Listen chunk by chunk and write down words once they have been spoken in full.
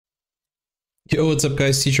Yo, what's up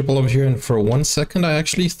guys, Teacher Paul over here, and for 1 second I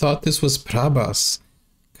actually thought this was Prabhas.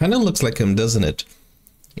 Kinda looks like him, doesn't it?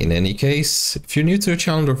 In any case, if you're new to the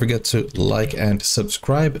channel, don't forget to like and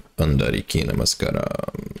subscribe. Andariki namaskaram.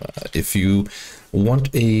 If you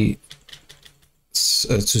want to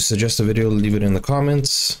suggest a video, leave it in the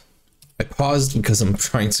comments. I paused because I'm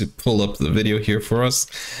trying to pull up the video here for us.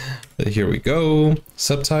 Here we go.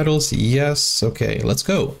 Subtitles, yes. Okay, let's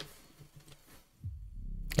go.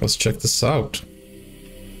 Let's check this out.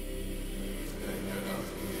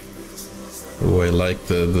 Oh, I like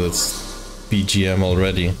the BGM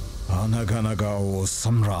already.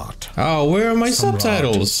 Oh, where are my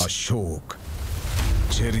subtitles?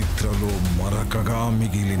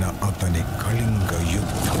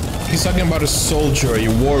 He's talking about a soldier, a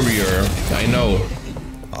warrior. I know.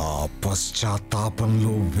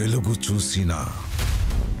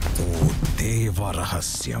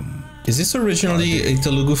 Is this originally a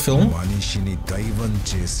Telugu film?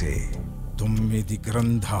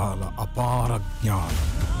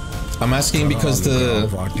 I'm asking because the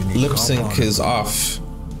lip sync is off.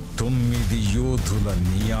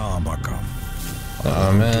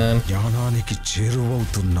 Oh man.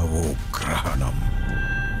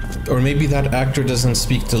 Or maybe that actor doesn't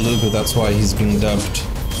speak Telugu, that's why he's being dubbed.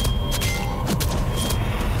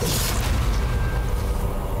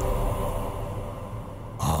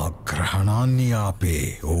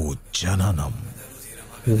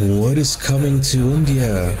 What is coming to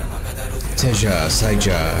India? Teja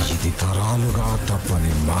Sajja.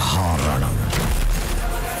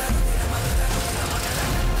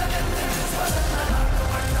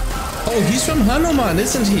 Oh, he's from Hanuman,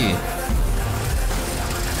 isn't he?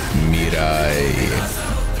 Mirai.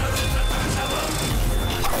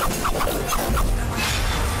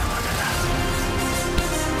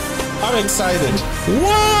 I'm excited.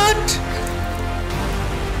 What?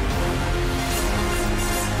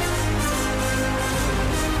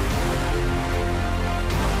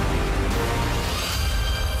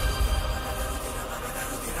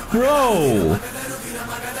 Bro!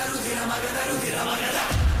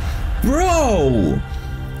 Bro!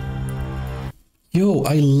 Yo,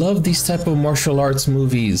 I love these type of martial arts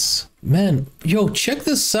movies. Man, yo, check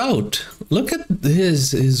this out. Look at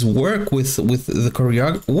his work with the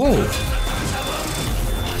choreography. Whoa!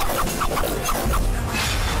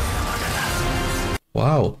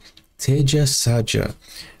 Wow. Teja Sajja.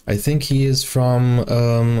 I think he is from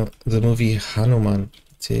the movie Hanuman.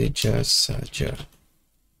 Teja Sajja.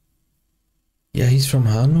 Yeah, he's from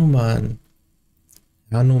Hanuman.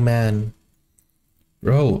 Hanuman.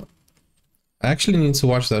 Bro, I actually need to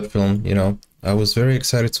watch that film, you know. I was very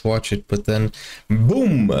excited to watch it, but then,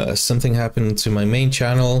 boom! Something happened to my main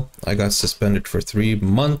channel. I got suspended for 3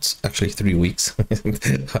 months. Actually, 3 weeks.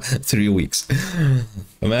 3 weeks.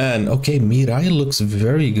 Man, okay, Mirai looks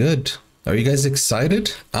very good. Are you guys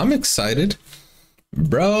excited? I'm excited.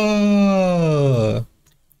 Bro!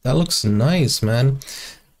 That looks nice, man.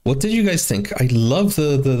 What did you guys think? I love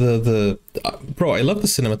bro, I love the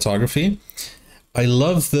cinematography. I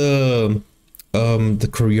love the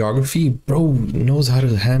choreography. Bro knows how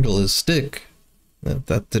to handle his stick.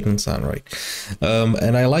 That didn't sound right.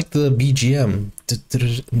 And I like the BGM.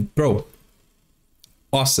 Bro,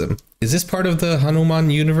 awesome. Is this part of the Hanuman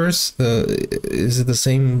universe? Is it the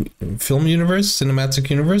same film universe, cinematic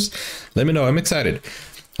universe? Let me know. I'm excited.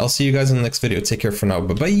 I'll see you guys in the next video. Take care for now.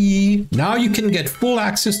 Bye-bye. Now you can get full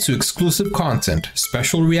access to exclusive content,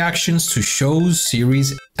 special reactions to shows,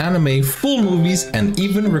 series, anime, full movies, and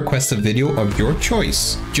even request a video of your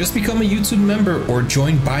choice. Just become a YouTube member or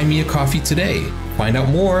join Buy Me a Coffee today. Find out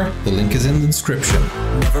more. The link is in the description.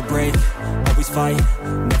 Never break, always fight,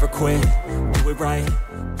 never quit, do it right.